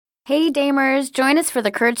Hey Damers, join us for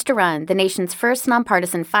the Courage to Run, the nation's first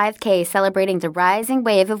nonpartisan 5K celebrating the rising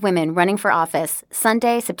wave of women running for office,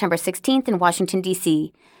 Sunday, September 16th in Washington,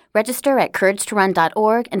 D.C. Register at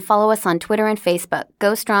couragetorun.org and follow us on Twitter and Facebook.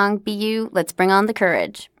 Go strong, be you, let's bring on the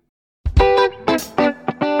courage.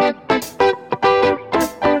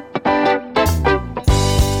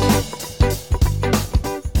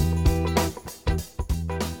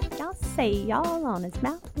 Say y'all on his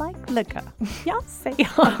mouth like liquor. Y'all say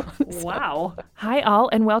y'all. Wow. Hi, all,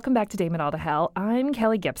 and welcome back to Damn It All to Hell. I'm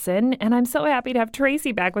Kelly Gibson, and I'm so happy to have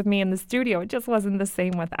Tracy back with me in the studio. It just wasn't the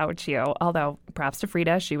same without you. Although, props to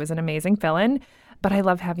Frida. She was an amazing fill-in. But I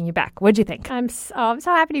love having you back. What'd you think? I'm so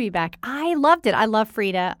happy to be back. I loved it. I love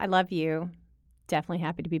Frida. I love you. Definitely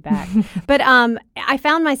happy to be back. But I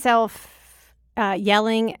found myself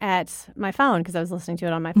yelling at my phone because I was listening to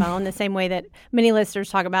it on my phone the same way that many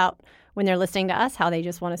listeners talk about when they're listening to us, how they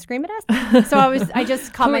just want to scream at us. So I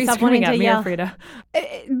just caught myself wanting to yell. Frida?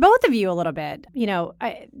 Both of you a little bit. You know,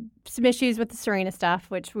 some issues with the Serena stuff,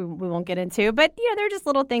 which we won't get into. But, you know, they're just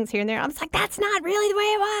little things here and there. I was like, that's not really the way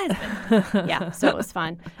it was. Yeah, so it was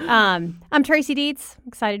fun. I'm Tracy Dietz.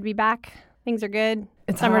 Excited to be back. Things are good.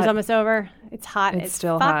 Summer's almost over. It's hot. It's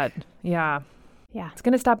still hot. Yeah. Yeah. It's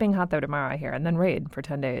going to stop being hot, though, tomorrow, I hear, and then rain for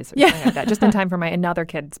 10 days or something like that. Just in time for my another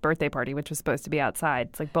kid's birthday party, which was supposed to be outside.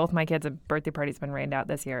 It's like both my kids' birthday parties have been rained out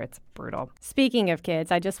this year. It's brutal. Speaking of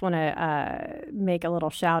kids, I just want to make a little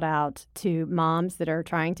shout out to moms that are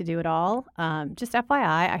trying to do it all. Just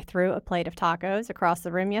FYI, I threw a plate of tacos across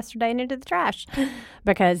the room yesterday and into the trash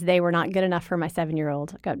because they were not good enough for my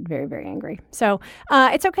 7-year-old. I got very, very angry. So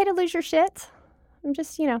it's okay to lose your shit. I'm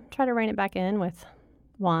just, try to rein it back in with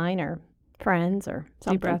wine or friends or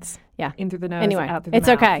something. Deep breaths. Yeah. In through the nose, anyway, out through the it's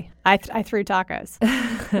mouth. Okay. I threw tacos.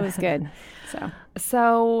 It was good.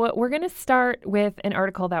 So we're going to start with an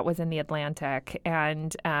article that was in The Atlantic,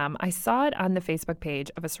 and I saw it on the Facebook page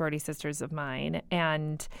of a sorority sisters of mine,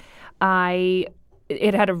 and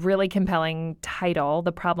it had a really compelling title,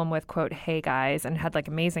 The Problem with, quote, Hey Guys, and had like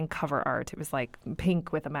amazing cover art. It was like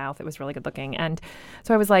pink with a mouth. It was really good looking. And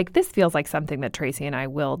so I was like, this feels like something that Tracy and I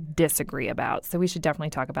will disagree about. So we should definitely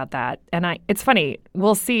talk about that. And it's funny.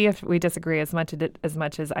 We'll see if we disagree as much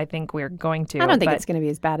as I think we're going to. I don't think it's going to be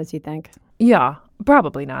as bad as you think. Yeah,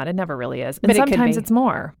 probably not. It never really is. And but sometimes it's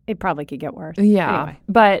more. It probably could get worse. Yeah. Anyway.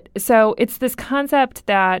 But so it's this concept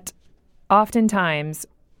that oftentimes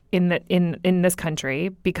in this country,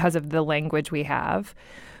 because of the language we have,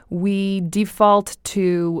 we default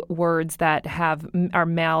to words that are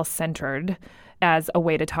male-centered as a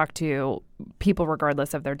way to talk to people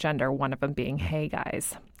regardless of their gender, one of them being hey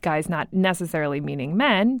guys. Guys not necessarily meaning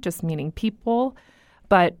men, just meaning people.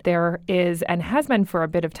 But there is, and has been for a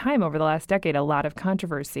bit of time over the last decade, a lot of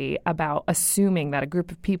controversy about assuming that a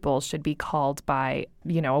group of people should be called by,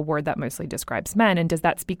 a word that mostly describes men. And does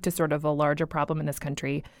that speak to sort of a larger problem in this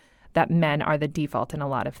country that men are the default in a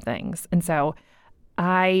lot of things? And so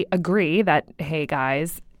I agree that hey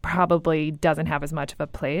guys probably doesn't have as much of a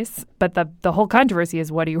place. But the whole controversy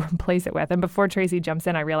is, what do you replace it with? And before Tracy jumps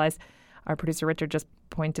in, I realized our producer Richard just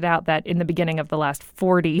pointed out that in the beginning of the last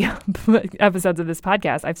 40 episodes of this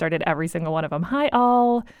podcast, I've started every single one of them, hi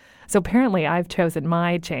all. So apparently I've chosen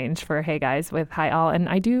my change for hey guys with hi all, and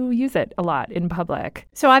I do use it a lot in public.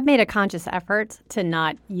 So I've made a conscious effort to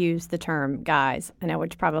not use the term guys, I know,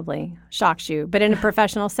 which probably shocks you. But in a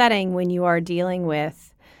professional setting, when you are dealing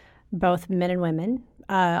with both men and women,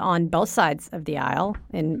 on both sides of the aisle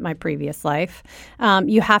in my previous life,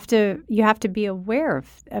 you have to be aware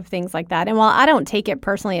of things like that. And while I don't take it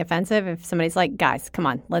personally offensive if somebody's like, guys, come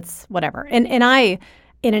on, let's whatever. And I,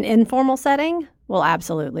 in an informal setting, will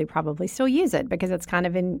absolutely probably still use it because it's kind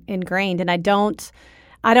of ingrained. And I don't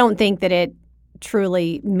think that it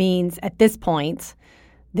truly means at this point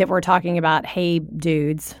that we're talking about, hey,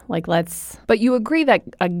 dudes, like let's. But you agree that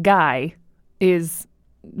a guy is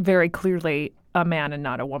very clearly a man and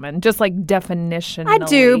not a woman, just like definitionally. I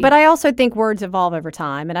do, but I also think words evolve over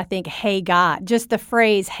time. And I think hey guy, just the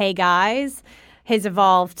phrase hey guys has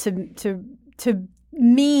evolved to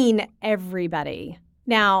mean everybody.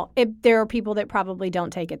 Now, there are people that probably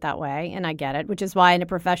don't take it that way, and I get it, which is why in a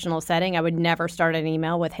professional setting, I would never start an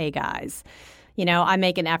email with hey guys. I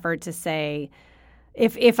make an effort to say,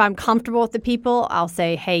 if I'm comfortable with the people, I'll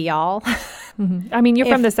say hey y'all. Mm-hmm. I mean, you're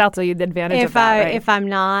from the South, so you have the advantage of that, right? If I'm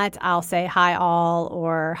not, I'll say hi all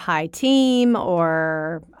or hi team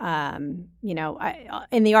or, in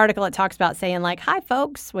the article it talks about saying like hi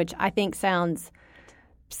folks, which I think sounds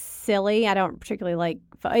silly. I don't particularly like.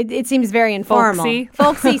 It seems very informal. Folksy.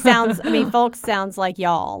 Folksy sounds. I mean, folks sounds like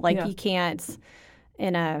y'all. Like you can't.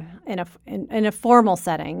 in a formal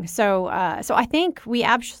setting. So I think we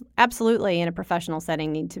absolutely in a professional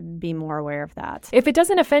setting need to be more aware of that. If it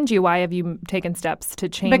doesn't offend you, why have you taken steps to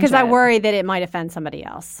change Because it? I worry that it might offend somebody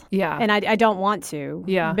else. Yeah. And I don't want to.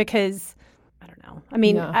 Yeah. Because I don't know. I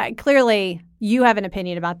mean, clearly you have an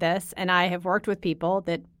opinion about this, and I have worked with people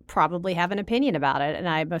that probably have an opinion about it, and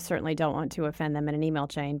I most certainly don't want to offend them in an email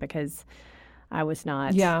chain because I was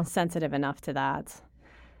not sensitive enough to that.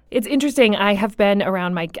 It's interesting. I have been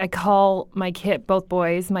around I call my kid, both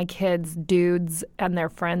boys, my kids, dudes, and their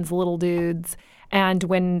friends, little dudes. And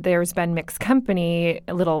when there's been mixed company,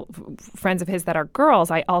 little friends of his that are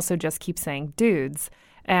girls, I also just keep saying dudes.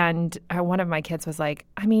 And one of my kids was like,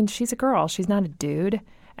 I mean, she's a girl. She's not a dude.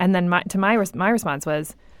 And then my response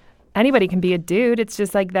was, anybody can be a dude. It's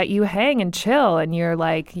just like that you hang and chill and you're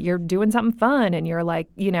like, you're doing something fun and you're like,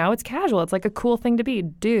 it's casual. It's like a cool thing to be,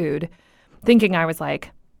 dude. Thinking I was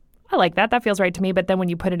like, I like that. That feels right to me. But then when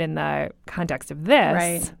you put it in the context of this.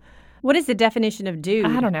 Right. What is the definition of dude?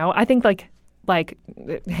 I don't know. I think like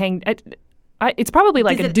hang. It's probably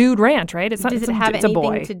like a dude ranch, right? It's not. Does it have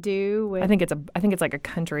anything to do with? I think it's like a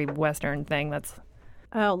country western thing. That's.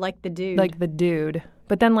 Oh, like the dude. Like the dude.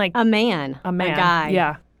 But then like a man, a guy.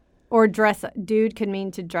 Yeah. Or dude could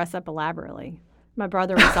mean to dress up elaborately. My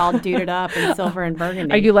brother was all duded up in silver and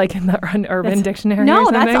burgundy. Are you like in the Urban Dictionary? No,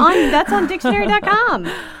 or something? that's on dictionary.com.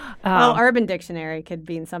 Well, Urban Dictionary could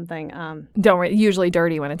mean something. Don't worry, usually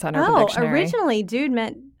dirty when it's on Urban Dictionary. Originally, dude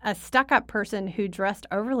meant a stuck-up person who dressed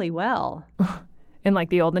overly well. In like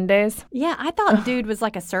the olden days? Yeah, I thought dude was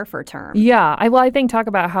like a surfer term. Yeah, I think talk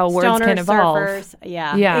about how words can evolve. Surfers,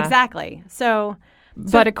 yeah, exactly. So,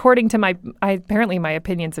 but according to apparently my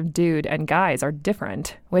opinions of dude and guys are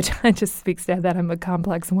different, which just speaks to that I'm a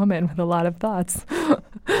complex woman with a lot of thoughts.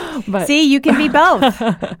 But see, you can be both.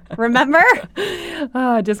 Remember?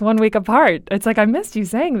 Just 1 week apart. It's like I missed you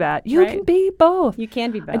saying that. You can be both. You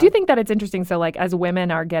can be both. I do think that it's interesting. So like as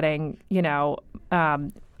women are getting,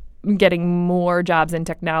 getting more jobs in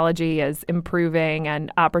technology is improving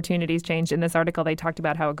and opportunities changed. In this article, they talked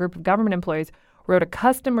about how a group of government employees wrote a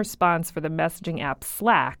custom response for the messaging app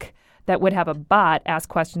Slack that would have a bot ask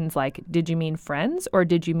questions like, did you mean friends or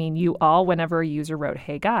did you mean you all whenever a user wrote,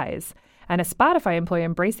 hey guys? And a Spotify employee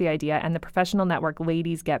embraced the idea, and the professional network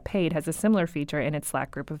Ladies Get Paid has a similar feature in its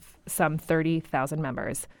Slack group of some 30,000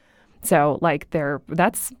 members. So, like,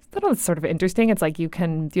 that's sort of interesting. It's like you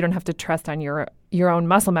don't have to trust on your own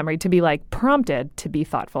muscle memory to be like prompted to be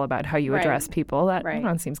thoughtful about how you address people. That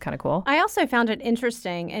seems kind of cool. I also found it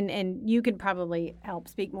interesting, and you could probably help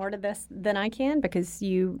speak more to this than I can because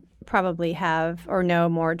you probably have or know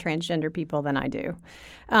more transgender people than I do.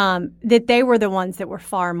 That they were the ones that were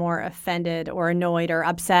far more offended or annoyed or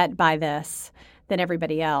upset by this than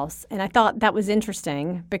everybody else. And I thought that was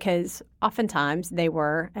interesting because oftentimes they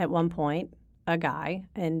were at one point a guy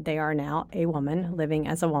and they are now a woman living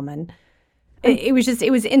as a woman. It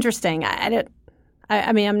was interesting. I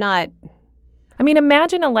mean,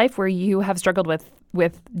 imagine a life where you have struggled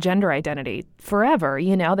with gender identity forever,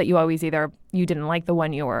 that you always either you didn't like the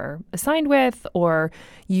one you were assigned with or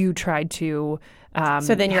you tried to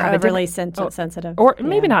so then you're overly sensitive. Or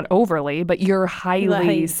maybe not overly, but you're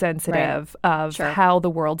highly sensitive of how the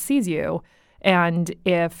world sees you. And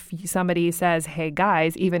if somebody says, hey,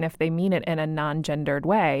 guys, even if they mean it in a non-gendered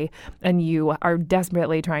way, and you are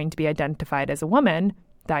desperately trying to be identified as a woman,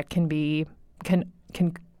 that can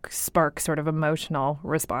spark sort of emotional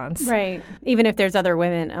response. Right. Even if there's other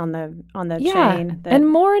women on the chain. And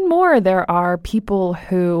more there are people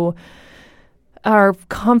who are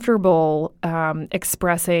comfortable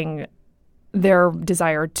expressing their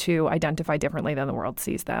desire to identify differently than the world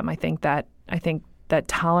sees them. I think that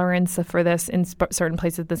tolerance for this in certain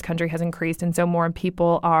places of this country has increased, and so more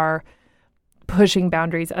people are pushing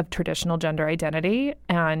boundaries of traditional gender identity,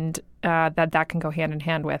 and that can go hand in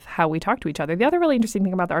hand with how we talk to each other. The other really interesting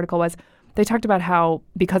thing about the article was they talked about how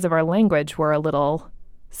because of our language we're a little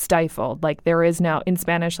stifled. Like there is now in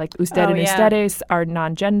Spanish, like usted and ustedes are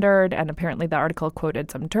non-gendered, and apparently the article quoted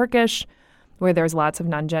some Turkish where there's lots of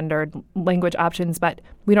non-gendered language options, but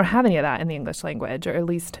we don't have any of that in the English language, or at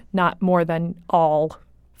least not more than all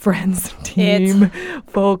friends, team,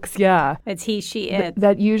 folks, It's he, she, it.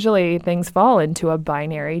 That usually things fall into a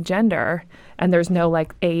binary gender, and there's no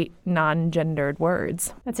like 8 non-gendered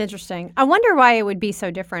words. That's interesting. I wonder why it would be so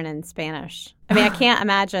different in Spanish. I mean, I can't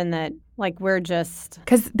imagine that like we're just...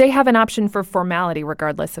 Because they have an option for formality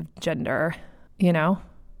regardless of gender,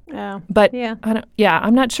 Oh, but yeah.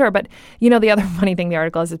 I'm not sure. But, the other funny thing in the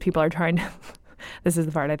article is that people are trying to... This is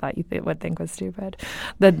the part I thought you would think was stupid.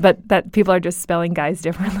 But that people are just spelling guys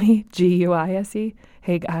differently, Guise,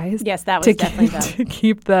 "Hey guys." Yes, that was definitely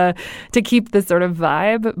dumb. to keep the sort of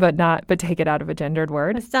vibe, but take it out of a gendered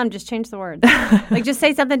word. It's dumb. Just change the words. Like, just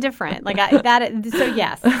say something different. Like So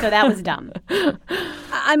yes, so that was dumb.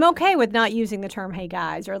 I'm okay with not using the term "hey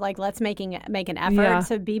guys" or like let's make an effort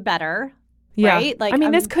to be better. Yeah. Right? Like, I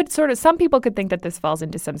mean, this could some people could think that this falls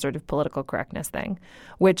into some sort of political correctness thing,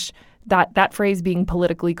 which that phrase being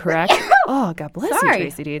politically correct. Oh, God bless you,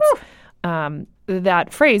 Tracy Dietz.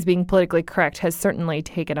 That phrase being politically correct has certainly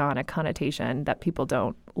taken on a connotation that people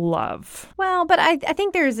don't love. Well, but I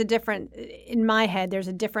think there's a difference, in my head, there's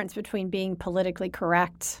a difference between being politically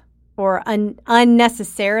correct or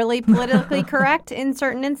unnecessarily politically correct in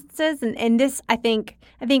certain instances. And this, I think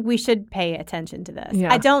we should pay attention to this.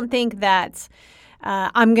 Yeah. I don't think that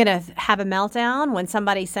I'm going to have a meltdown when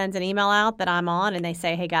somebody sends an email out that I'm on and they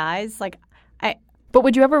say, hey, guys. But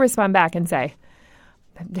would you ever respond back and say,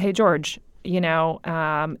 hey, George,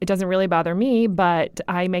 it doesn't really bother me, but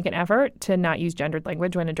I make an effort to not use gendered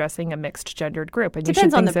language when addressing a mixed gendered group. And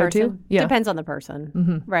Depends on the person. Too? Yeah. Depends on the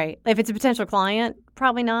person. Right. If it's a potential client,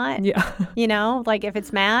 probably not. Yeah. Like if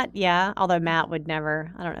it's Matt, yeah. Although Matt would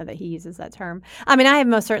never, I don't know that he uses that term. I mean, I have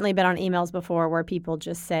most certainly been on emails before where people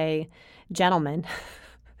just say gentlemen.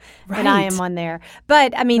 Right. And I am one there.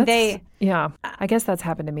 But I mean, Yeah. I guess that's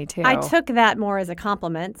happened to me too. I took that more as a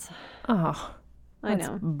compliment. Oh. I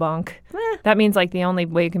know. Bunk. That means like the only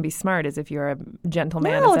way you can be smart is if you're a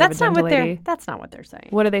gentleman. No, that's not what they're saying.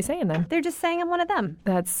 What are they saying then? They're just saying I'm one of them.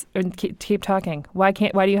 Keep talking. Why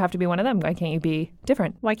do you have to be one of them? Why can't you be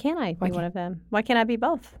different? Why can't I be one of them? Why can't I be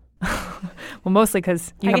both? Well, mostly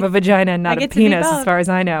because you have a vagina and not a penis, as far as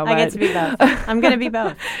I know. I get to be both. I'm going to be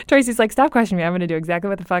both. Tracy's like, stop questioning me. I'm going to do exactly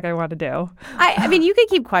what the fuck I want to do. I mean, you can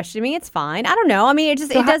keep questioning me. It's fine. I don't know. I mean,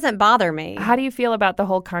 it doesn't bother me. How do you feel about the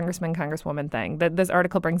whole congressman, congresswoman thing? This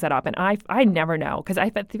article brings that up, and I never know because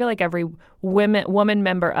I feel like every woman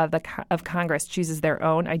member of Congress chooses their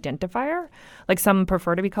own identifier. Like some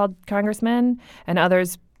prefer to be called congressman, and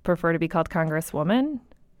others prefer to be called congresswoman.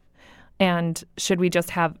 And should we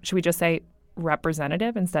just say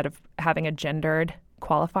representative instead of having a gendered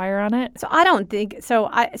qualifier on it? So I don't think so.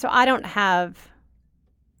 I don't have.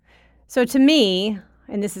 So to me,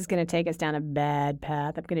 and this is going to take us down a bad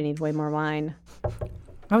path. I'm going to need way more wine.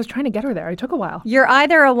 I was trying to get her there. It took a while. You're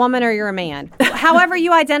either a woman or you're a man. However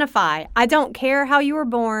you identify. I don't care how you were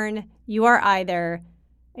born. You are either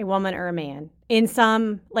a woman or a man. In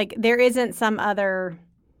some, there isn't some other.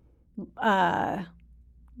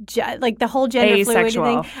 Like the whole gender fluidity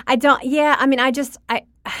thing. I don't. Yeah. I mean, I don't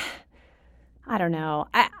know.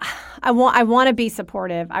 I want to be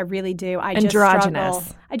supportive. I really do.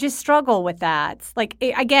 Androgynous. I just struggle with that. Like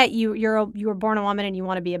I get you. You were born a woman and you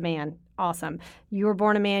want to be a man. Awesome. You were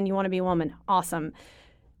born a man. You want to be a woman. Awesome.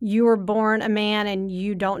 You were born a man and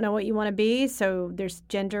you don't know what you want to be. So there's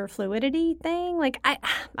gender fluidity thing. Like I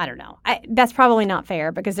don't know. That's probably not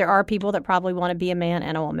fair because there are people that probably want to be a man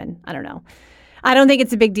and a woman. I don't know. I don't think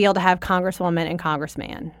it's a big deal to have congresswoman and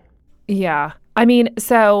congressman. Yeah. I mean,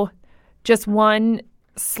 so just one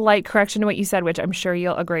slight correction to what you said, which I'm sure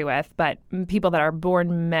you'll agree with, but people that are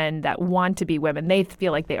born men that want to be women, they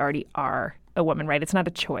feel like they already are a woman, right? It's not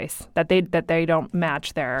a choice that they don't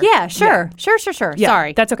match their... Yeah, sure. Yeah. Sure. Yeah,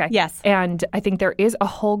 sorry. That's okay. Yes. And I think there is a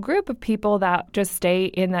whole group of people that just stay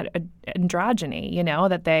in that androgyny,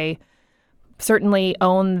 that they certainly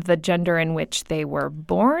own the gender in which they were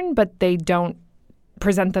born, but they don't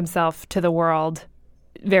present themselves to the world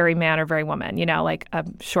very man or very woman, like a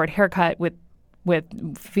short haircut with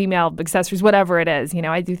female accessories, whatever it is.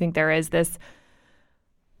 I do think there is this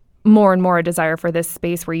more and more a desire for this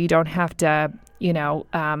space where you don't have to,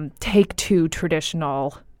 take to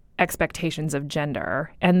traditional expectations of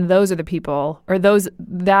gender. And those are the people, or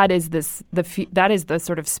that is the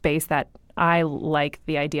sort of space that I like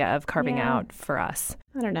the idea of carving out for us.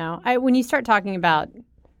 I don't know. When you start talking about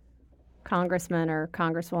congressman or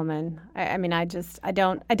congresswoman, I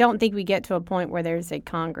don't think we get to a point where there's a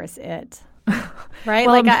Congress right?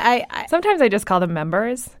 Well, I sometimes I just call them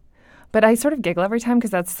members, but I sort of giggle every time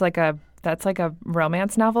because that's like a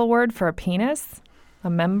romance novel word for a penis, a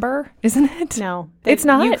member, isn't it? No, it's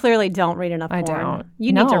not. You clearly don't read enough porn. I don't.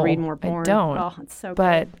 You need to read more porn. I don't. Oh, it's so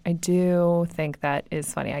but good. I do think that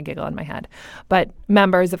is funny. I giggle in my head. But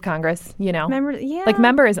members of Congress, Members, yeah. Like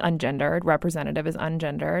member is ungendered, representative is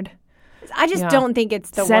ungendered. I just don't think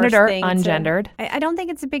it's the Senator, worst thing. ungendered. I don't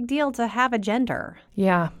think it's a big deal to have a gender.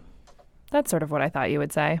 Yeah. That's sort of what I thought you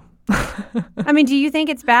would say. I mean, do you think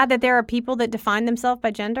it's bad that there are people that define themselves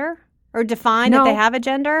by gender or define that they have a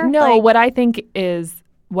gender? No, what I think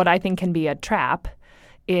can be a trap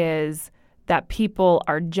is that people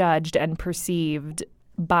are judged and perceived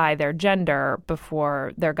by their gender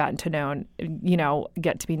before they're gotten to know,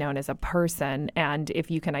 get to be known as a person. And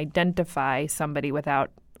if you can identify somebody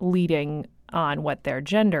without leading on what their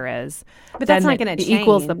gender is, but that's not going to change. It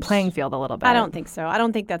equals the playing field a little bit. I don't think so. I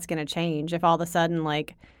don't think that's going to change if all of a sudden,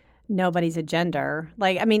 like, nobody's a gender.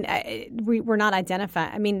 Like, I mean, we're not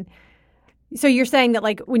identifying. I mean, so you're saying that,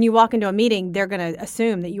 like, when you walk into a meeting, they're going to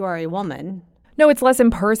assume that you are a woman. No, it's less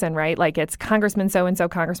in person, right? Like it's Congressman so-and-so,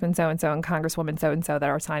 Congressman so-and-so, and Congresswoman so-and-so that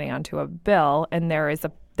are signing onto a bill. And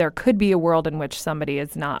there could be a world in which somebody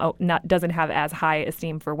is doesn't have as high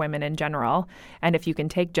esteem for women in general. And if you can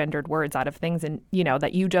take gendered words out of things and,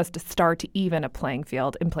 that you just start to even a playing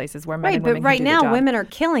field in places where men and women but right can do now the job. Women are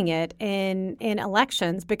killing it in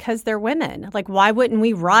elections because they're women. Like, why wouldn't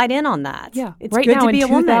we ride in on that? Yeah. It's right good now to be in a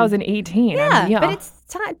woman. 2018. Yeah, but it's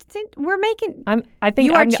time. We're making.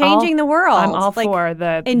 You are changing the world. I'm all for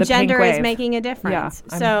the and the gender pink wave. is making a difference.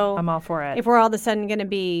 Yeah, so I'm all for it. If we're all of a sudden going to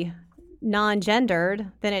be non-gendered,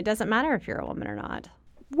 then it doesn't matter if you're a woman or not.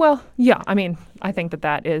 Well, yeah. I mean, I think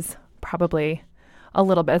that is probably a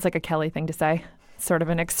little bit. It's like a Kelly thing to say. Sort of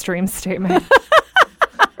an extreme statement.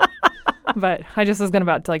 But I just was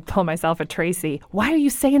about to pull myself a Tracy. Why are you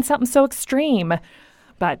saying something so extreme?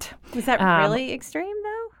 But was that really extreme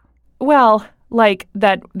though? Well, like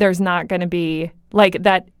that there's not going to be like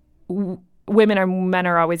that women and men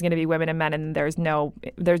are always going to be women and men, and there's no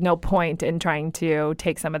point in trying to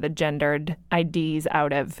take some of the gendered IDs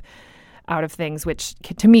out of things, which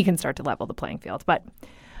to me can start to level the playing field. But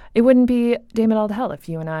it wouldn't be damn it all to hell if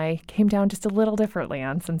you and I came down just a little differently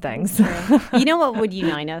on some things. You know what would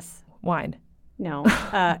unite us? Wine. No.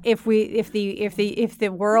 If the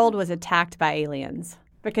world was attacked by aliens.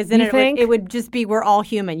 Because then it would just be we're all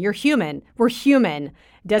human. You're human. We're human.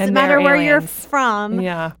 Doesn't matter where you're from.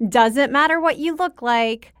 Yeah. Doesn't matter what you look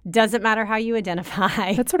like. Doesn't matter how you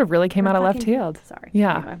identify. That sort of really came out of left field. Sorry.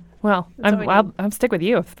 Yeah. Anyway. Well, I'll stick with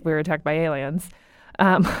you if we were attacked by aliens.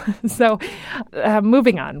 So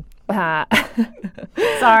moving on.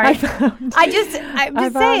 Sorry. I'm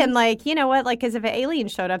just saying, like, you know what? Like, because if an alien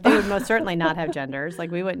showed up, they would most certainly not have genders. Like,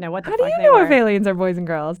 we wouldn't know what the fuck they were. How do you know if aliens are boys and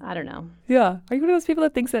girls? I don't know. Yeah. Are you one of those people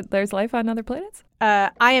that thinks that there's life on other planets?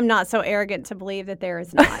 I am not so arrogant to believe that there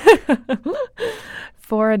is not.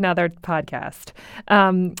 For another podcast.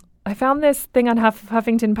 I found this thing on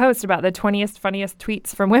Huffington Post about the 20th funniest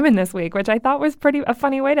tweets from women this week, which I thought was a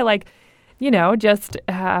funny way to just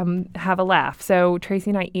have a laugh. So Tracy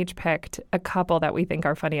and I each picked a couple that we think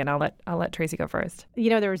are funny, and I'll let Tracy go first.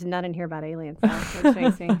 There was none in here about aliens, which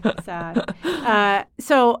makes me sad.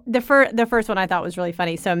 So the first one I thought was really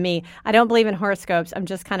funny. So me, I don't believe in horoscopes. I'm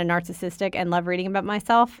just kind of narcissistic and love reading about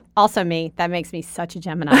myself. Also me, that makes me such a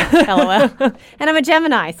Gemini. LOL. And I'm a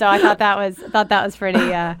Gemini, so I thought that was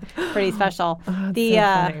pretty special. Oh,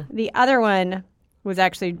 The other one was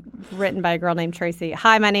actually written by a girl named Tracy.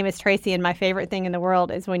 Hi, my name is Tracy, and my favorite thing in the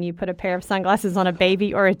world is when you put a pair of sunglasses on a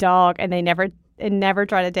baby or a dog, and they never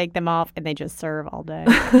try to take them off, and they just serve all day.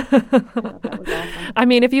 I thought that was awesome. I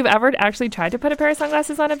mean, if you've ever actually tried to put a pair of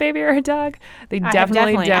sunglasses on a baby or a dog, they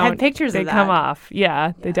definitely don't. I have pictures of that. They come off.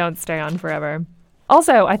 Yeah, they don't stay on forever.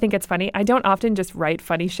 Also, I think it's funny. I don't often just write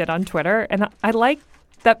funny shit on Twitter, and I like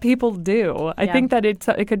that people do. I think that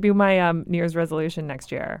it could be my New Year's resolution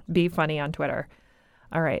next year. Be funny on Twitter.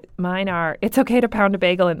 All right. Mine are, it's okay to pound a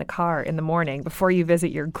bagel in the car in the morning before you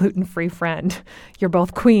visit your gluten-free friend. You're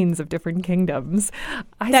both queens of different kingdoms.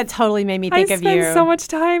 That totally made me think of you. I spend so much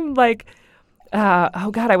time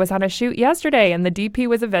I was on a shoot yesterday and the DP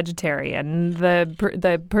was a vegetarian.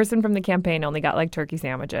 The person from the campaign only got turkey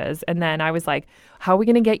sandwiches. And then I was like, how are we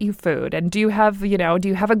going to get you food? And do you have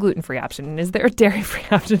a gluten-free option? Is there a dairy-free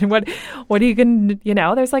option? What are you going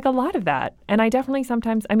to, there's a lot of that. And I definitely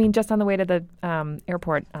sometimes, just on the way to the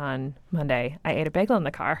airport on Monday, I ate a bagel in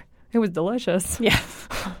the car. It was delicious. Yeah.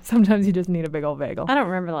 Sometimes you just need a big old bagel. I don't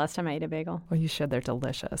remember the last time I ate a bagel. Well, you should. They're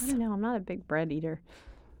delicious. I don't know. I'm not a big bread eater.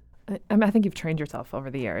 I think you've trained yourself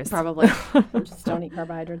over the years. Probably. I just don't eat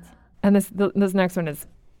carbohydrates. And this next one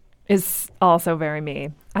is also very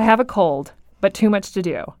me. I have a cold, but too much to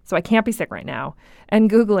do, so I can't be sick right now. And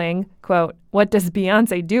Googling, quote, what does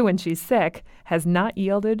Beyonce do when she's sick, has not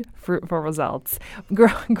yielded fruitful results.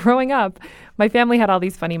 Growing up, my family had all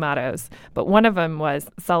these funny mottos, but one of them was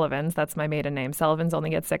Sullivan's. That's my maiden name. Sullivan's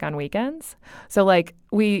only get sick on weekends. So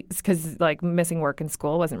because missing work and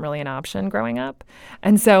school wasn't really an option growing up.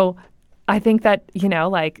 And so I think that,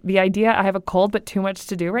 the idea I have a cold but too much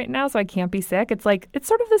to do right now, so I can't be sick. It's it's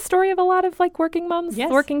sort of the story of a lot of working moms,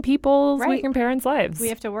 working people's, working parents' lives. We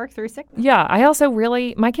have to work through sickness. Yeah. I also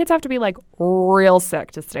my kids have to be real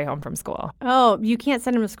sick to stay home from school. Oh, you can't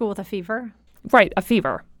send them to school with a fever? Right. A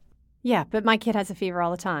fever. Yeah, but my kid has a fever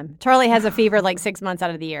all the time. Charlie has a fever like 6 months out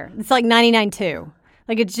of the year. It's like 99.2.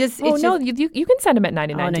 Like it's just. Oh, it's no, just, you can send them at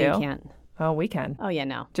 99.2. Oh, no, you can't. Oh, we can. Oh, yeah,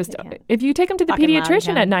 no. Just you can't. if you take them to the Fucking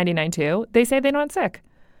pediatrician loud, at 99.2, they say they're not sick.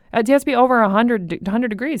 It has to be over 100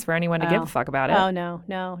 degrees for anyone to give a fuck about it. Oh, no,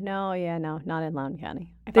 yeah, no, not in Loudoun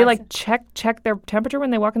County. If They I like said- check their temperature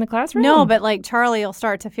when they walk in the classroom? No, but like Charlie will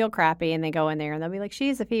start to feel crappy and they go in there and they'll be like, she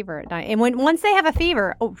has a fever at night. And once they have a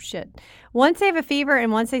fever, oh shit. Once they have a fever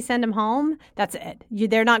and once they send them home, that's it.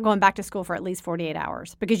 They're not going back to school for at least 48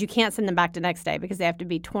 hours because you can't send them back the next day because they have to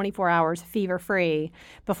be 24 hours fever free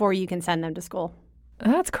before you can send them to school.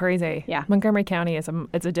 That's crazy. Yeah. Montgomery County it's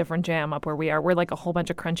a different jam up where we are. We're like a whole bunch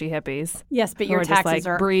of crunchy hippies. Yes, but who your are just taxes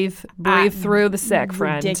like, are breathe through the sick,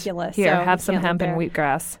 friend. ridiculous. Here, So have we some can't hemp live and there.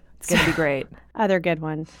 wheatgrass. It's going to be great. Other good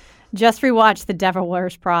one. Just rewatched The Devil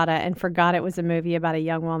Wears Prada and forgot it was a movie about a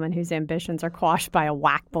young woman whose ambitions are quashed by a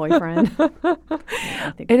whack boyfriend.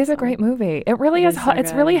 It is a great movie. It really is. so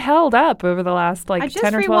It's good. really held up over the last I like just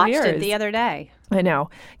 10 or 12 rewatched years. it the other day. I know.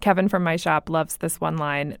 Kevin from my shop loves this one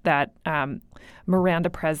line that Miranda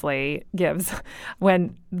Presley gives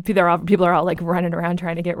when people are all like running around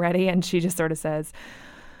trying to get ready, and she just sort of says,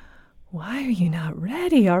 "Why are you not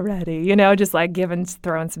ready already?" You know, just like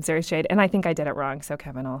throwing some serious shade. And I think I did it wrong, so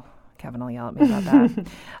Kevin will yell at me about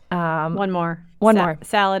that. One more. One more.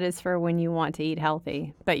 Salad is for when you want to eat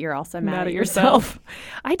healthy, but you're also mad at yourself.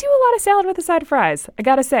 I do a lot of salad with a side of fries. I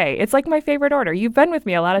gotta say, it's like my favorite order. You've been with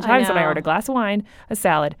me a lot of times when I know. order a glass of wine, a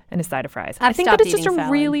salad, and a side of fries. I've I think stopped that it's just a eating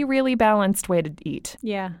salad. really, really balanced way to eat.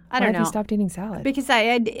 Yeah, I Why don't have know. you stopped eating salad? Because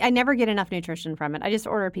I never get enough nutrition from it. I just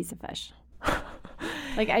order a piece of fish.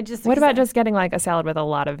 Like I just. What because about just getting like a salad with a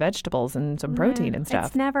lot of vegetables and some protein and stuff?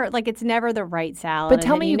 It's never the right salad. But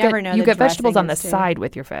tell and me you you never get know you the get vegetables dressing on the is too. side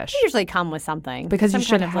with your fish. They usually come with something. Because you Some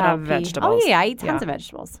should kind of little have vegetables. Oh yeah, I eat tons Yeah. of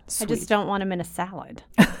vegetables. I Sweet. just don't want them in a salad.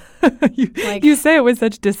 you say it with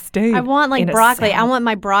such disdain. I want like in a broccoli. I salad. want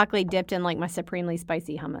my broccoli dipped in like my supremely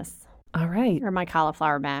spicy hummus All right. or my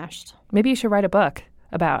cauliflower mashed. Maybe you should write a book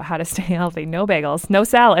about how to stay healthy. No bagels, no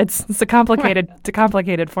salads. It's a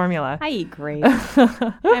complicated formula. I eat great.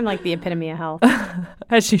 I'm like the epitome of health.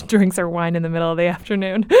 As she drinks her wine in the middle of the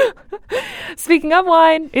afternoon. Speaking of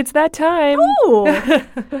wine, it's that time. Ooh,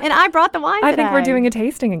 and I brought the wine. I think we're today. doing a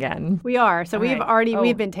tasting again. We are. So we've right. already Oh.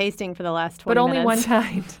 we've been tasting for the last 20 But only minutes. one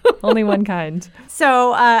kind. Only one kind.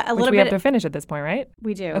 So a Which little we bit. have to finish at this point, right?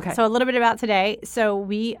 We do. Okay. So a little bit about today. So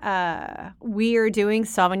we are doing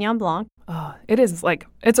Sauvignon Blanc. Oh, it is like,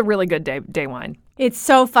 it's a really good day wine. It's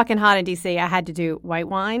so fucking hot in DC. I had to do white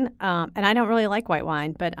wine, and I don't really like white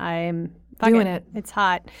wine, but I'm Doing it. It's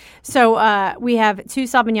hot. So we have 2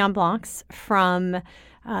 Sauvignon Blancs from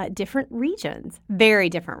different regions, very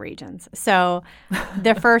different regions. So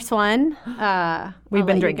the first one, We've I'll been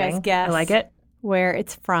let you drinking. guys guess I like it. where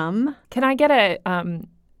it's from. Can I get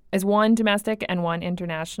is one domestic and one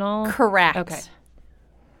international? Correct. Okay.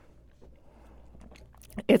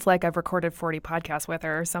 It's like I've recorded 40 podcasts with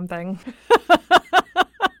her or something.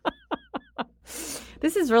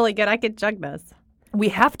 This is really good. I could chug this. We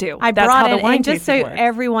have to. I That's brought how in, the wine and just so tasting works.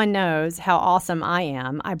 everyone knows how awesome I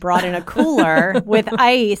am, I brought in a cooler with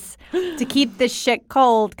ice to keep this shit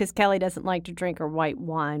cold because Kelly doesn't like to drink her white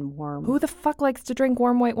wine warm. Who the fuck likes to drink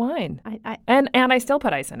warm white wine? I And I still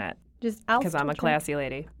put ice in it just because I'm a classy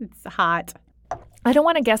lady. It's hot. I don't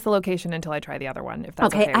want to guess the location until I try the other one, if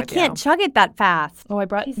that's okay, I with can't you. chug it that fast. Oh, I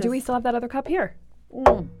brought. Jesus. Do we still have that other cup here?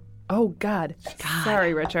 Oh God.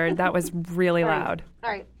 Sorry, Richard. That was really loud. All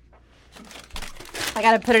right. I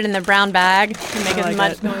got to put it in the brown bag to make as like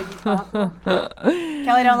much it. noise as possible.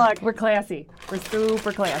 Kelly, don't look. We're classy. We're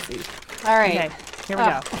super classy. All right. Okay, here we Oh,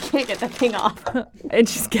 go. I can't get the thing off. And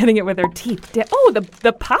she's getting it with her teeth. Oh,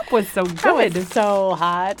 the pop was so good. That was so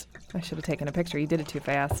hot. I should have taken a picture. You did it too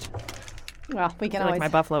fast. Well, we I can feel always. like my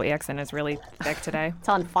Buffalo accent is really thick today. It's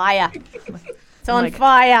on fire. It's on Like-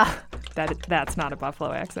 fire. That's not a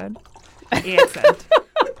Buffalo accent. Accent.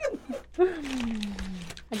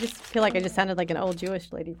 I just feel like I just sounded like an old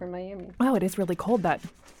Jewish lady from Miami. Oh, it is really cold.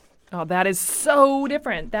 That is so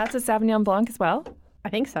different. That's a Sauvignon Blanc as well. I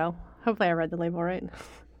think so. Hopefully I read the label right.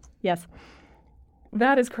 Yes.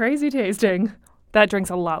 That is crazy tasting. That drinks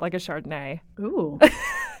a lot like a Chardonnay. Ooh.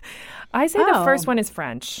 I say the Oh. first one is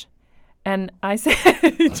French. And I say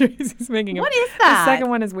Tracy's making What is that? The second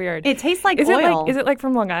one is weird. It tastes like is oil. Is it like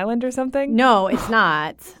from Long Island or something? No, it's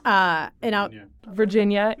not. And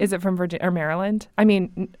Virginia? Is it from Virginia or Maryland? I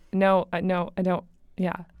mean, no, I don't.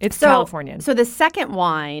 Yeah, it's Californian. So the second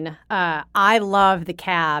wine, I love the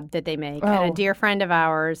Cab that they make. And a dear friend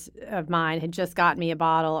of mine, had just got me a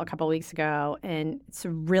bottle a couple weeks ago, and it's a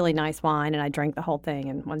really nice wine, and I drank the whole thing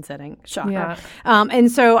in one sitting. Shocker. Yeah.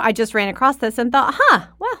 And so I just ran across this and thought,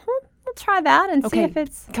 well, we'll try that and see if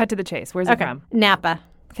it's... Cut to the chase. Where's it from? Napa.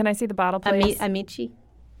 Can I see the bottle, please? Amici.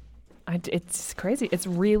 It's crazy. It's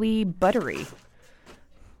really buttery.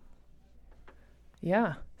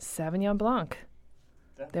 Yeah, Sauvignon Blanc.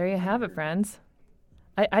 There you have it, friends.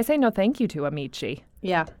 I say no thank you to Amici.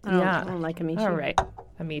 Yeah, I don't like Amici. All right,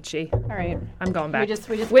 Amici. All right. I'm going back. We just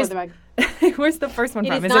poured the bag. Where's the first one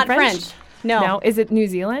from? Is it French? No. Is it New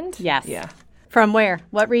Zealand? Yes. Yeah. From where?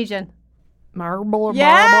 What region?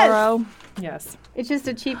 Marlborough. Yes. It's just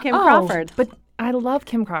a cheap Kim Crawford. But I love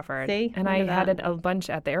Kim Crawford. See? And I had a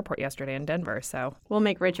bunch at the airport yesterday in Denver, so. We'll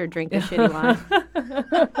make Richard drink the shitty wine.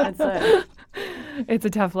 That's it. It's a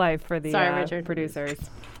tough life for the Richard. producers.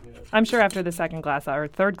 I'm sure after the second glass or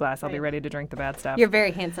third glass, I'll be ready to drink the bad stuff. You're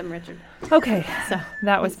very handsome, Richard. Okay, so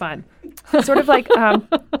that was fun. Sort of like,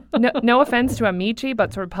 no offense to Amici,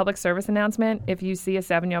 but sort of public service announcement. If you see a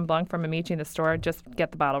Sauvignon Blanc from Amici in the store, just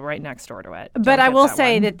get the bottle right next door to it. But I will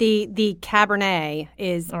say that the Cabernet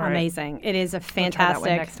is amazing. It is a fantastic. Try that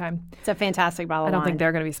one next time. It's a fantastic bottle of wine. I don't think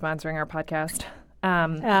they're going to be sponsoring our podcast.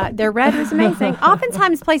 Their red is amazing.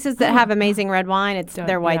 Oftentimes, places that have amazing red wine,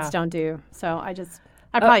 their whites don't do. So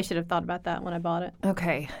I probably should have thought about that when I bought it.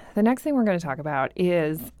 Okay. The next thing we're going to talk about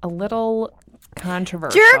is a little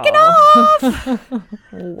controversial. Jerking off!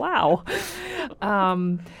 Wow.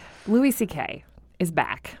 Louis C.K. is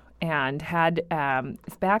back and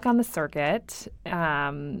is back on the circuit,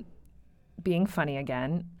 being funny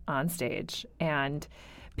again on stage. And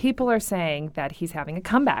people are saying that he's having a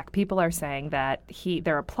comeback. People are saying that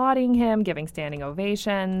they're applauding him, giving standing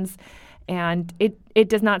ovations. And it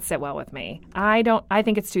does not sit well with me. I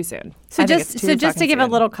think it's too soon. So just to give a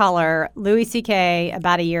little color, Louis C.K.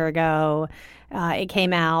 about a year ago, it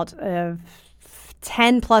came out of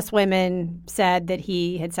 10 plus women said that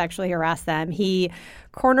he had sexually harassed them. He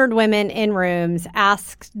cornered women in rooms,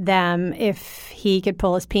 asked them if he could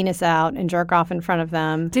pull his penis out and jerk off in front of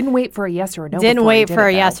them. Didn't wait for a yes or a no. Didn't wait for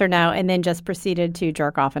a yes or no, and then just proceeded to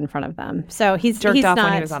jerk off in front of them. So he's jerked off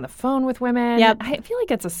when he was on the phone with women. Yep. I feel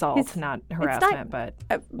like it's assault, not harassment, but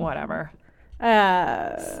whatever.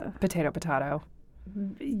 Potato.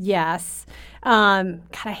 Yes. God,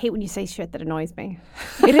 I hate when you say shit that annoys me.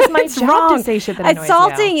 It is my job to say shit that annoys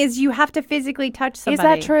Assaulting you. is you have to physically touch somebody.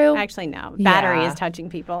 Is that true? Actually, no. Battery is touching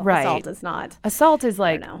people. Right. Assault is not. Assault is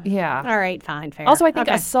like, yeah. All right, fine, fair. Also, I think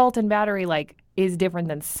assault and battery is different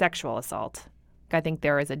than sexual assault. I think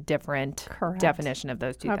there is a different definition of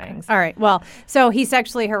those two things. All right. Well, so he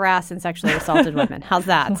sexually harassed and sexually assaulted women. How's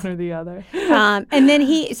that? One or the other. And then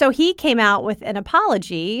he came out with an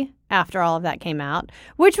apology after all of that came out,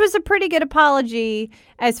 which was a pretty good apology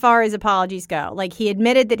as far as apologies go. Like, he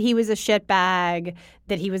admitted that he was a shitbag,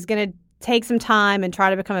 that he was going to take some time and try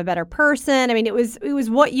to become a better person. I mean, it was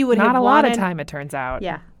what you would have wanted. Not a lot of time, it turns out.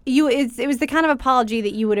 Yeah. It was the kind of apology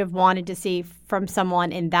that you would have wanted to see from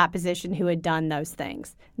someone in that position who had done those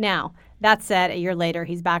things. Now, that said, a year later,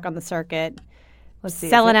 he's back on the circuit,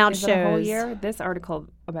 selling out shows. Is it a whole year? This article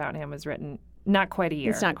about him was written not quite a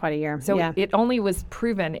year. It's not quite a year. So it only was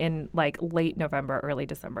proven in late November, early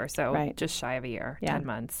December. So just shy of a year, 10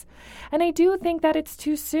 months. And I do think that it's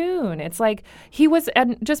too soon. It's like he was,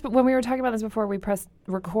 and just when we were talking about this before we pressed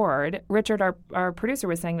record, Richard, our producer,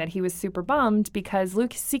 was saying that he was super bummed because Louis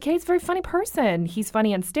C.K. is a very funny person. He's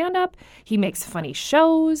funny in stand-up. He makes funny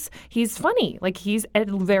shows. He's funny. He's a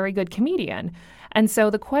very good comedian. And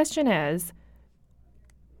so the question is,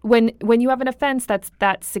 when you have an offense that's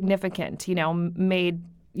that significant, made,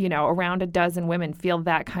 around a dozen women feel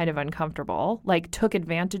that kind of uncomfortable, took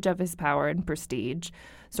advantage of his power and prestige,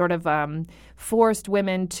 sort of forced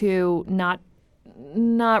women to not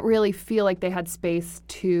really feel like they had space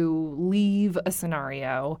to leave a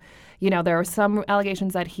scenario. There are some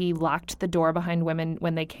allegations that he locked the door behind women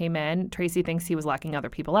when they came in. Tracy thinks he was locking other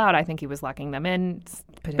people out. I think he was locking them in.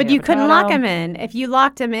 But you couldn't lock him in. If you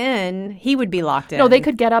locked him in, he would be locked in. No, they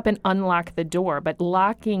could get up and unlock the door, but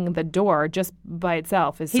locking the door just by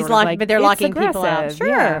itself is sort of but they're locking aggressive.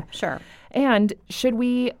 People out. Sure. And should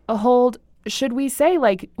we say,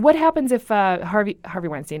 what happens if Harvey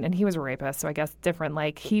Weinstein, and he was a rapist, so I guess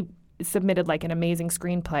different, he submitted an amazing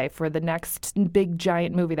screenplay for the next big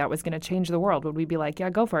giant movie that was going to change the world? Would we be like, yeah,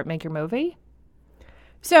 go for it, make your movie?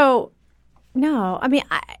 So, no. I mean,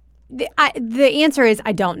 the answer is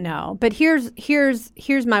I don't know. But here's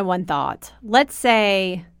my one thought. Let's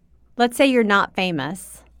say you're not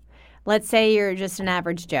famous. Let's say you're just an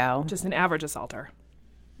average Joe. Just an average assaulter.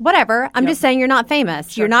 whatever. I'm just saying you're not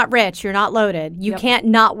famous. You're not rich. You're not loaded. You can't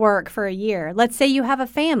not work for a year. Let's say you have a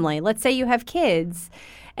family. Let's say you have kids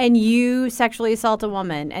and you sexually assault a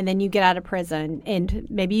woman and then you get out of prison and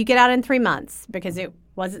maybe you get out in 3 months because it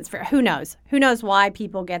wasn't fair. Who knows? Who knows why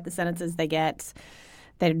people get the sentences they get?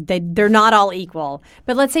 They're not all equal.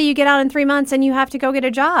 But let's say you get out in 3 months and you have to go get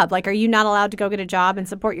a job. Like, are you not allowed to go get a job and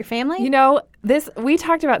support your family? You know, we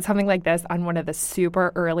talked about something like this on one of the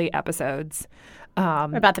super early episodes.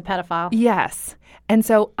 About the pedophile. Yes. And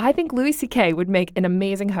so I think Louis C.K. would make an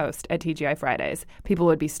amazing host at TGI Fridays. People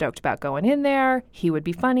would be stoked about going in there. He would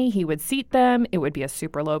be funny. He would seat them. It would be a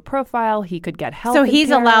super low profile. He could get help. So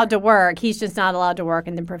he's allowed to work. He's just not allowed to work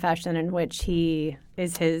in the profession in which he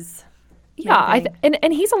is his... Yeah,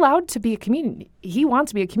 and he's allowed to be a comedian. He wants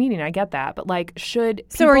to be a comedian. I get that, but like, should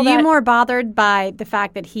so are you more bothered by the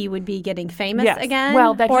fact that he would be getting famous again,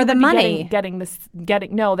 well, that or he the would money?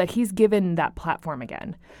 That he's given that platform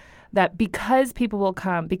again. That because people will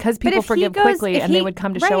come, because people forgive quickly and they would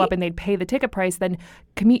come to show up and they'd pay the ticket price, then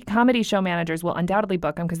comedy show managers will undoubtedly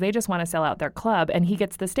book him because they just want to sell out their club and he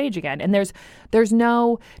gets the stage again. And there's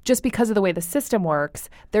no, just because of the way the system works,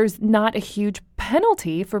 there's not a huge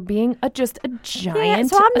penalty for being just a giant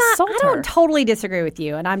assaulter. I don't totally disagree with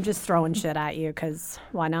you, and I'm just throwing shit at you because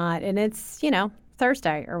why not? And it's,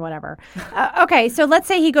 Thursday or whatever. Okay, so let's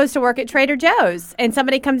say he goes to work at Trader Joe's and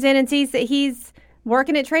somebody comes in and sees that he's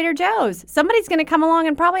working at Trader Joe's. Somebody's going to come along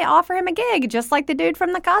and probably offer him a gig, just like the dude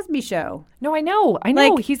from The Cosby Show. No, I know.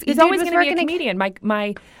 Like, he's always going to be a comedian.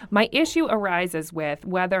 My issue arises with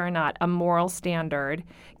whether or not a moral standard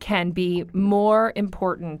can be more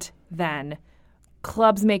important than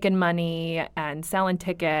clubs making money and selling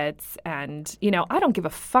tickets. And, I don't give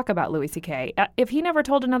a fuck about Louis C.K. If he never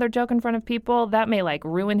told another joke in front of people, that may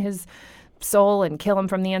ruin his soul and kill him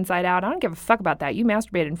from the inside out. I don't give a fuck about that. You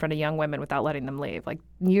masturbated in front of young women without letting them leave. Like,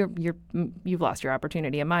 you've lost your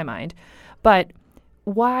opportunity in my mind. But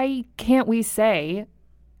why can't we say,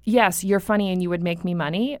 yes, you're funny and you would make me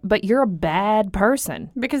money, but you're a bad person?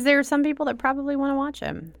 Because there are some people that probably want to watch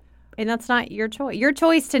him. And that's not your choice. You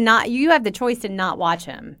have the choice to not watch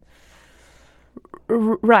him.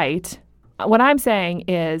 Right. What I'm saying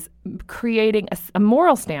is creating a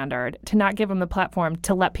moral standard to not give him the platform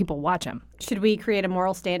to let people watch him. Should we create a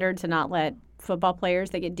moral standard to not let football players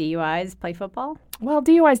that get DUIs play football? Well,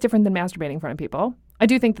 DUI is different than masturbating in front of people. I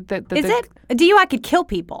do think that is it? A DUI could kill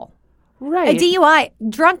people. Right. A DUI,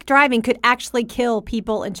 drunk driving, could actually kill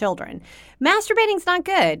people and children. Masturbating's not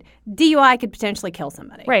good. DUI could potentially kill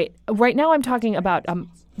somebody. Right. Right now I'm talking about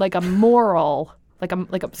a moral...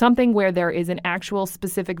 Like something where there is an actual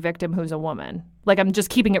specific victim who's a woman. Like, I'm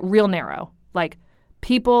just keeping it real narrow. Like,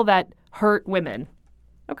 people that hurt women.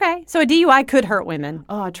 Okay. So a DUI could hurt women.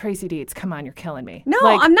 Oh, Tracy Dietz, come on, you're killing me. No,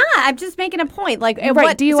 I'm not. I'm just making a point.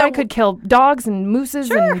 DUI could kill dogs and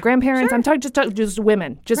mooses and grandparents. I'm talking just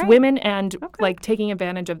women. Just women and, taking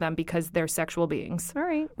advantage of them because they're sexual beings. All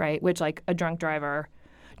right. Right? Which, a drunk driver...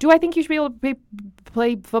 Do I think you should be able to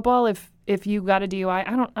play football if you got a DUI?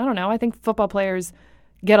 I don't know. I think football players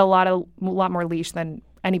get a lot more leash than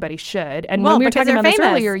anybody should. And when we were talking about this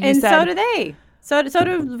earlier, you said... so do they. So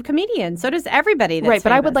do comedians. So does everybody that's right, but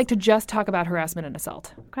famous. I would like to just talk about harassment and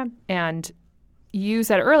assault. Okay. And you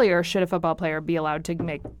said earlier, should a football player be allowed to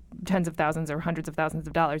make tens of thousands or hundreds of thousands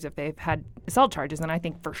of dollars if they've had assault charges? And I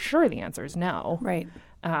think for sure the answer is no. Right.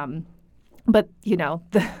 But,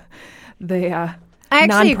 the I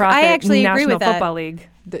actually National agree with that. Football League,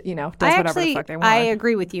 does whatever the fuck they want. I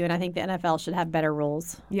agree with you, and I think the NFL should have better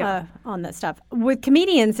rules on that stuff. With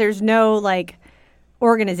comedians, there's no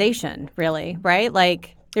organization really, right?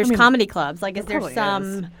 There's comedy clubs. Is there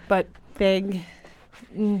some big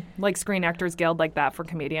Screen Actors Guild like that for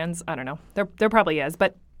comedians? I don't know. There probably is,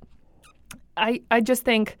 but I just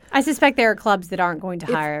think I suspect there are clubs that aren't going to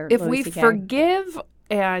hire. If we forgive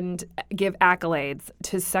and give accolades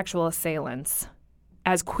to sexual assailants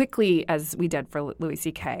as quickly as we did for Louis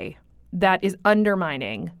C.K., that is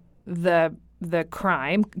undermining the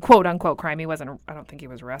crime, quote unquote crime. I don't think he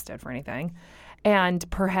was arrested for anything. And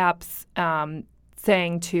perhaps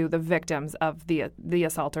saying to the victims of the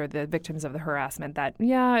assault or the victims of the harassment that,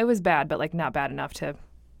 yeah, it was bad, but not bad enough to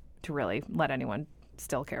really let anyone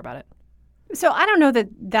still care about it. So I don't know that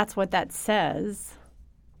that's what that says.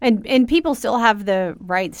 And people still have the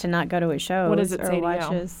rights to not go to his shows. What does it say watch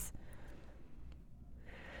to you?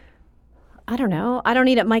 I don't know. I don't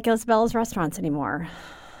eat at Mike Isabella's restaurants anymore.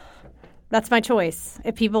 That's my choice.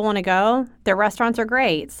 If people want to go, their restaurants are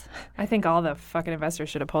great. I think all the fucking investors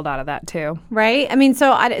should have pulled out of that too. Right? I mean,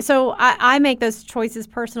 so I make those choices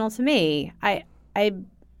personal to me. I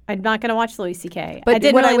I'm not going to watch Louis C.K. But I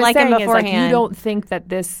didn't what really I was like him saying is, beforehand. like, you don't think that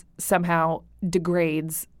this somehow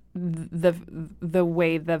degrades the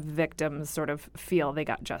way the victims sort of feel they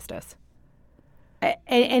got justice?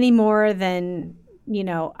 Any more than,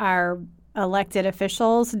 our elected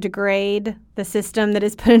officials degrade the system that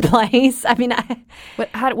is put in place. I mean,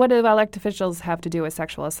 What do elected officials have to do with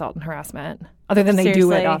sexual assault and harassment, other than they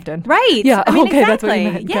do it often? Right. Yeah. I mean, okay, exactly. that's what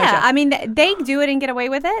you meant. Yeah. Gotcha. I mean, they do it and get away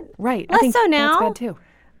with it. Right. Less I think so now. That's bad too.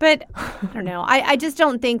 But I don't know. I just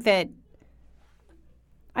don't think that.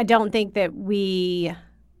 I don't think that we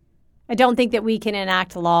can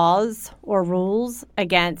enact laws or rules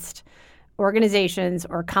against organizations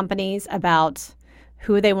or companies about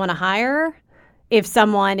who they want to hire if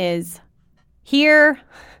someone is here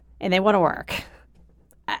and they want to work.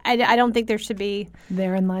 I don't think there should be.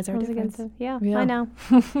 Therein lies our difference. Yeah, I know.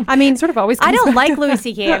 I mean, sort of always. I don't back like to Louis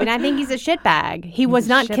C.K. I mean, I think he's a shitbag. He was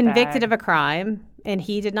not convicted shitbag. of a crime, and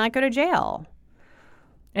he did not go to jail.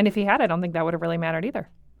 And if he had, I don't think that would have really mattered either.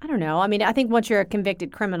 I don't know. I mean, I think once you're a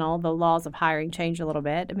convicted criminal, the laws of hiring change a little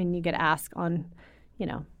bit. I mean, you get asked on,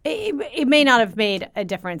 it may not have made a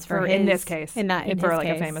difference for his, in this case, in for his like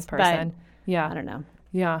case, a famous person. Yeah, I don't know.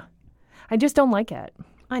 Yeah, I just don't like it.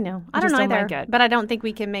 I know. I I don't just either. don't like it. But I don't think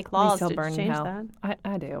we can make laws Still to burn in change hell. that.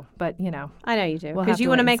 I do, but I know you do we'll because have you to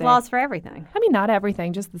want to wait and make see. laws for everything. I mean, not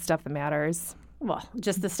everything, just the stuff that matters. Well,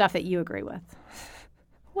 just the stuff that you agree with.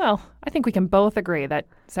 Well, I think we can both agree that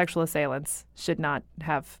sexual assailants should not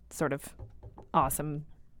have sort of awesome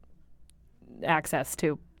access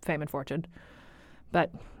to fame and fortune, but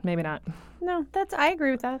maybe not. No, I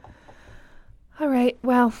agree with that. All right.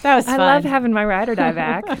 Well, That was I fun. love having my ride or die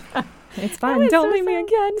back. It's fun. was Don't so leave me fun.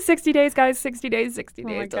 again. 60 days, guys. 60 days. 60 Oh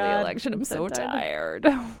my days till the God. election. I'm I'm so so tired.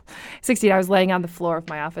 tired. 60. I was laying on the floor of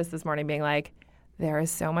my office this morning being like, there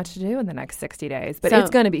is so much to do in the next 60 days, but So- it's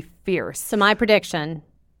going to be fierce. So my prediction,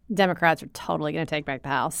 Democrats are totally going to take back the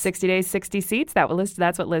House. 60 days, 60 seats. That's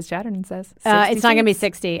what Liz Chatterton says. It's not 60 going to be seats.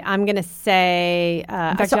 60. I'm going to say,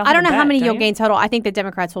 fact, so y'all I don't have know a how bet, many don't you'll you? gain total. I think the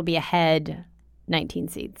Democrats will be ahead 19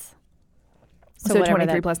 seats. So whatever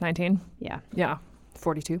 23 that- plus 19? Yeah. Yeah.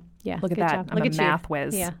 42. Yeah. Look at good that. job. I'm Look a at you. math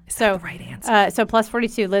whiz. Yeah. Is So that the right answer? So plus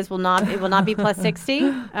 42. Liz will not. It will not be plus 60.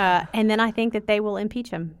 And then I think that they will impeach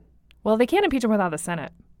him. Well, they can't impeach him without the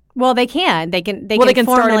Senate. Well, they can. They can They can start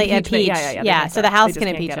formally impeachment. impeach. Yeah. Yeah. So the House They can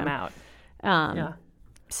just impeach can't him. get him out. Yeah.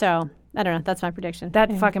 So I don't know. That's my prediction.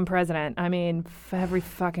 That fucking president. I mean, every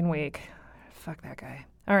fucking week. Fuck that guy.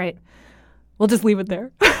 All right. We'll just leave it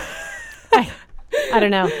there. I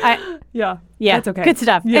don't know. Yeah. Yeah, That's okay. Good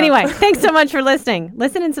stuff. Yeah. Anyway, thanks so much for listening.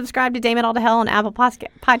 Listen and subscribe to Damn It All to Hell on Apple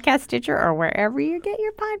Podcast, Stitcher, or wherever you get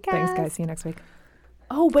your podcasts. Thanks, guys. See you next week.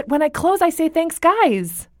 Oh, but when I close, I say thanks,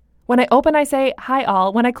 guys. When I open, I say hi,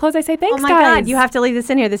 all. When I close, I say thanks, Oh my guys. God, you have to leave this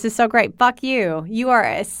in here. This is so great. Fuck you. You are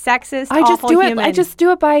a sexist, I just awful do it. human. I just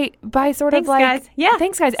do it by sort Thanks, of like guys. Yeah.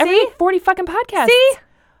 Thanks, guys. See? Every 40 fucking podcasts. See?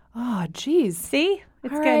 Oh, jeez. See?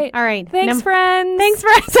 It's All good. right. All right. Thanks, friends. Thanks,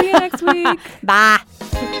 friends. See you next week. Bye.